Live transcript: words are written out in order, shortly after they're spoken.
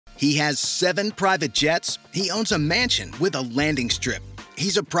He has 7 private jets. He owns a mansion with a landing strip.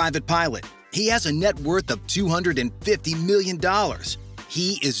 He's a private pilot. He has a net worth of $250 million.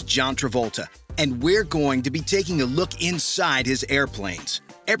 He is John Travolta, and we're going to be taking a look inside his airplanes.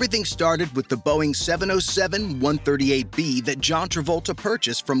 Everything started with the Boeing 707-138B that John Travolta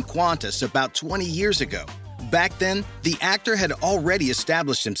purchased from Qantas about 20 years ago. Back then, the actor had already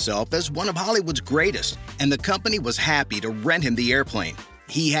established himself as one of Hollywood's greatest, and the company was happy to rent him the airplane.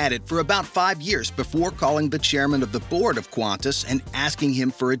 He had it for about 5 years before calling the chairman of the board of Qantas and asking him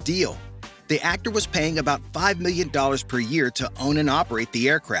for a deal. The actor was paying about $5 million per year to own and operate the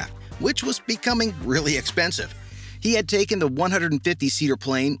aircraft, which was becoming really expensive. He had taken the 150-seater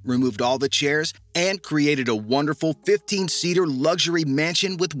plane, removed all the chairs, and created a wonderful 15-seater luxury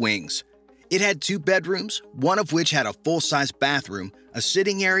mansion with wings. It had 2 bedrooms, one of which had a full-size bathroom, a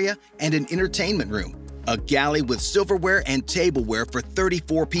sitting area, and an entertainment room, a galley with silverware and tableware for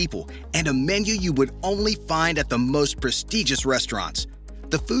 34 people, and a menu you would only find at the most prestigious restaurants.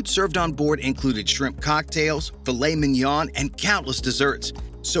 The food served on board included shrimp cocktails, filet mignon, and countless desserts.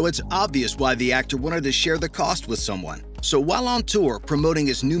 So it's obvious why the actor wanted to share the cost with someone. So while on tour promoting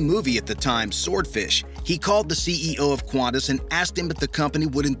his new movie at the time, Swordfish, he called the CEO of Qantas and asked him if the company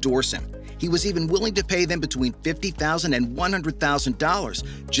would endorse him. He was even willing to pay them between $50,000 and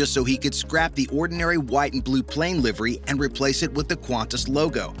 $100,000 just so he could scrap the ordinary white and blue plane livery and replace it with the Qantas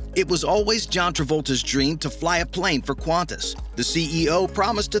logo. It was always John Travolta's dream to fly a plane for Qantas. The CEO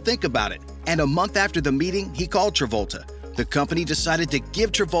promised to think about it, and a month after the meeting, he called Travolta. The company decided to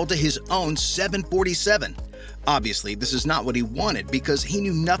give Travolta his own 747. Obviously, this is not what he wanted because he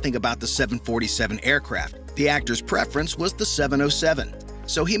knew nothing about the 747 aircraft. The actor's preference was the 707.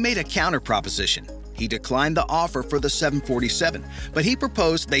 So he made a counter-proposition. He declined the offer for the 747, but he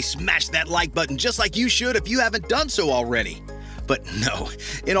proposed they smash that like button just like you should if you haven't done so already. But no,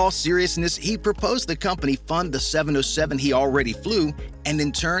 in all seriousness, he proposed the company fund the 707 he already flew, and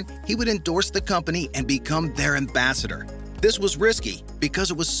in turn, he would endorse the company and become their ambassador. This was risky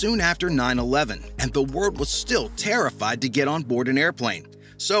because it was soon after 9/11, and the world was still terrified to get on board an airplane.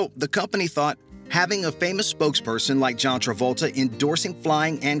 So the company thought, having a famous spokesperson like John Travolta endorsing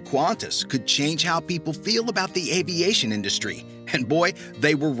flying and Qantas could change how people feel about the aviation industry. And boy,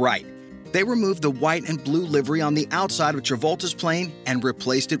 they were right. They removed the white and blue livery on the outside of Travolta's plane and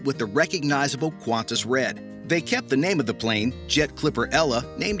replaced it with the recognizable Qantas red. They kept the name of the plane, Jet Clipper Ella,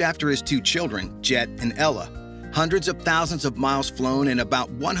 named after his 2 children, Jet and Ella. Hundreds of thousands of miles flown and about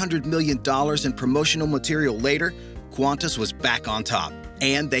 $100 million in promotional material later, Qantas was back on top.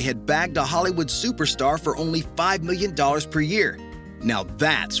 And they had bagged a Hollywood superstar for only $5 million per year. Now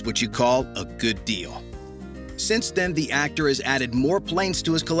that's what you call a good deal. Since then, the actor has added more planes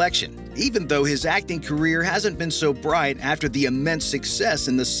to his collection, even though his acting career hasn't been so bright after the immense success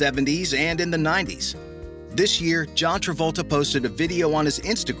in the 70s and in the 90s. This year, John Travolta posted a video on his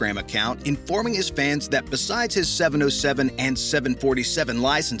Instagram account informing his fans that besides his 707 and 747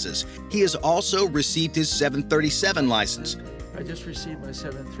 licenses, he has also received his 737 license. I just received my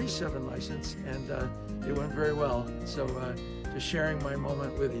 737 license, and it went very well. So just sharing my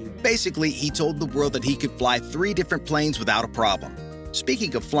moment with you. Basically, he told the world that he could fly 3 different planes without a problem.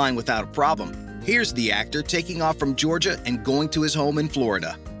 Speaking of flying without a problem, here's the actor taking off from Georgia and going to his home in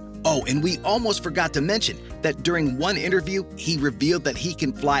Florida. Oh, and we almost forgot to mention that during one interview, he revealed that he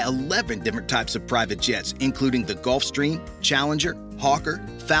can fly 11 different types of private jets, including the Gulfstream, Challenger, Hawker,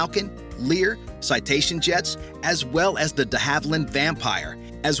 Falcon, Lear, Citation jets, as well as the de Havilland Vampire,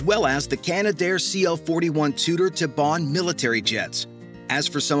 as well as the Canadair CL-41 Tudor to Bond military jets. As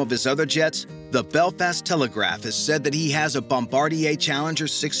for some of his other jets, the Belfast Telegraph has said that he has a Bombardier Challenger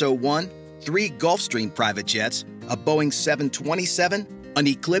 601, 3 Gulfstream private jets, a Boeing 727, an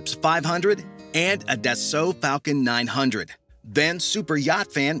Eclipse 500, and a Dassault Falcon 900. Then Super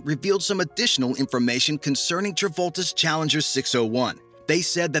Yacht Fan revealed some additional information concerning Travolta's Challenger 601. They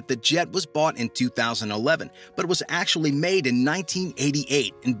said that the jet was bought in 2011, but was actually made in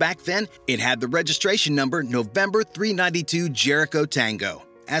 1988, and back then, it had the registration number November 392 Jericho Tango.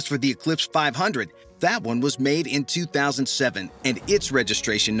 As for the Eclipse 500, that one was made in 2007, and its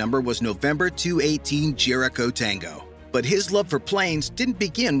registration number was November 218 Jericho Tango. But his love for planes didn't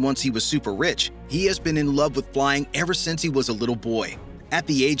begin once he was super rich. He has been in love with flying ever since he was a little boy. At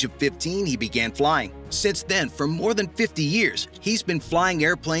the age of 15, he began flying. Since then, for more than 50 years, he's been flying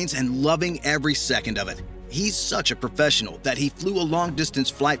airplanes and loving every second of it. He's such a professional that he flew a long-distance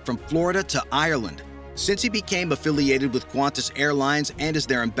flight from Florida to Ireland. Since he became affiliated with Qantas Airlines and is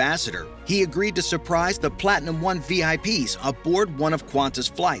their ambassador, he agreed to surprise the Platinum One VIPs aboard one of Qantas'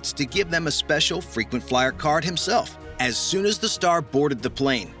 flights to give them a special frequent flyer card himself. As soon as the star boarded the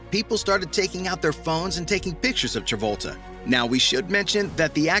plane, people started taking out their phones and taking pictures of Travolta. Now, we should mention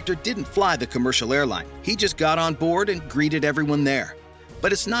that the actor didn't fly the commercial airline. He just got on board and greeted everyone there.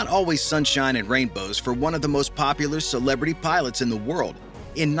 But it's not always sunshine and rainbows for one of the most popular celebrity pilots in the world.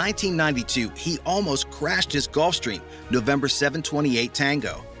 In 1992, he almost crashed his Gulfstream November 728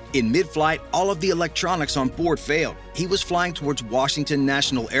 Tango. In mid-flight, all of the electronics on board failed. He was flying towards Washington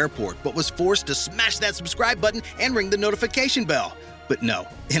National Airport, but was forced to smash that subscribe button and ring the notification bell. But no,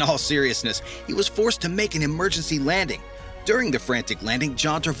 in all seriousness, he was forced to make an emergency landing. During the frantic landing,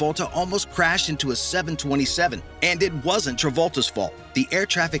 John Travolta almost crashed into a 727, and it wasn't Travolta's fault. The air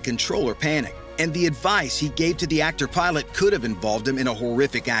traffic controller panicked, and the advice he gave to the actor-pilot could have involved him in a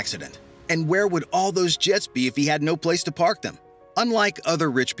horrific accident. And where would all those jets be if he had no place to park them? Unlike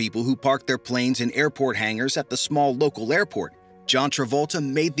other rich people who park their planes in airport hangars at the small local airport, John Travolta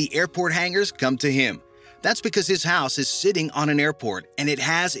made the airport hangars come to him. That's because his house is sitting on an airport, and it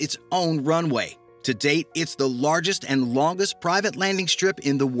has its own runway. To date, it's the largest and longest private landing strip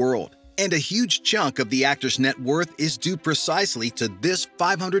in the world. And a huge chunk of the actor's net worth is due precisely to this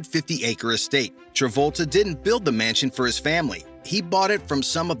 550-acre estate. Travolta didn't build the mansion for his family. He bought it from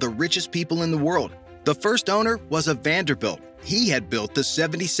some of the richest people in the world. The first owner was a Vanderbilt. He had built the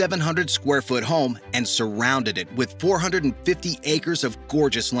 7,700-square-foot home and surrounded it with 450 acres of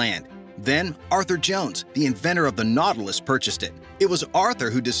gorgeous land. Then, Arthur Jones, the inventor of the Nautilus, purchased it. It was Arthur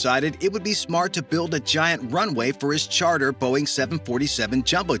who decided it would be smart to build a giant runway for his charter Boeing 747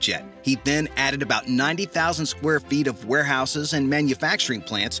 jumbo jet. He then added about 90,000 square feet of warehouses and manufacturing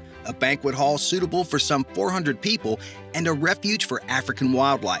plants, a banquet hall suitable for some 400 people, and a refuge for African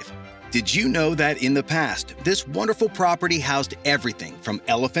wildlife. Did you know that in the past, this wonderful property housed everything from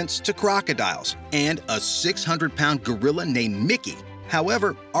elephants to crocodiles and a 600-pound gorilla named Mickey?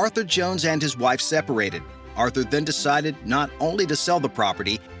 However, Arthur Jones and his wife separated. Arthur then decided not only to sell the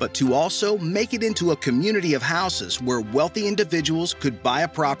property, but to also make it into a community of houses where wealthy individuals could buy a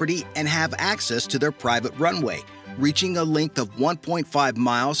property and have access to their private runway, reaching a length of 1.5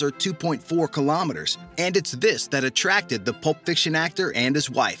 miles or 2.4 kilometers. And it's this that attracted the Pulp Fiction actor and his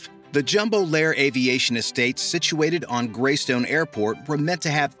wife. The Jumbolair aviation estates situated on Greystone Airport were meant to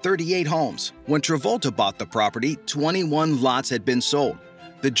have 38 homes. When Travolta bought the property, 21 lots had been sold.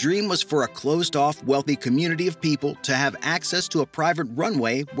 The dream was for a closed-off, wealthy community of people to have access to a private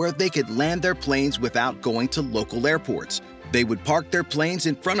runway where they could land their planes without going to local airports. They would park their planes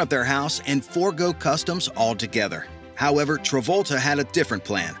in front of their house and forego customs altogether. However, Travolta had a different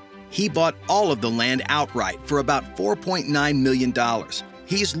plan. He bought all of the land outright for about $4.9 million.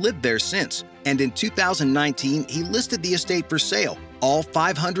 He's lived there since, and in 2019, he listed the estate for sale, all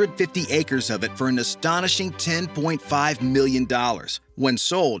 550 acres of it for an astonishing $10.5 million. When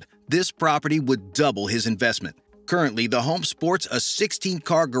sold, this property would double his investment. Currently, the home sports a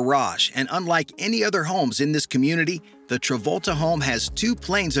 16-car garage, and unlike any other homes in this community, the Travolta home has 2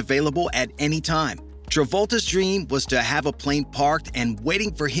 planes available at any time. Travolta's dream was to have a plane parked and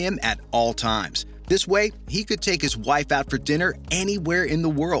waiting for him at all times. This way, he could take his wife out for dinner anywhere in the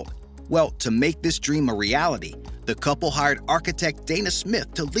world. Well, to make this dream a reality, the couple hired architect Dana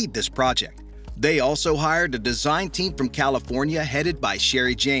Smith to lead this project. They also hired a design team from California headed by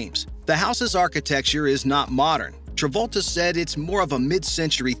Sherry James. The house's architecture is not modern. Travolta said it's more of a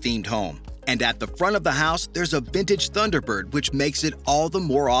mid-century themed home. And at the front of the house, there's a vintage Thunderbird, which makes it all the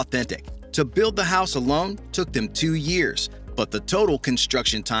more authentic. To build the house alone took them 2 years. But the total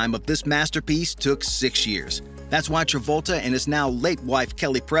construction time of this masterpiece took 6 years. That's why Travolta and his now late wife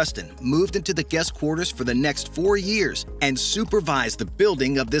Kelly Preston moved into the guest quarters for the next 4 years and supervised the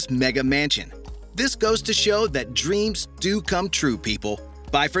building of this mega mansion. This goes to show that dreams do come true, people.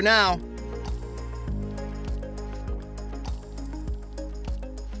 Bye for now.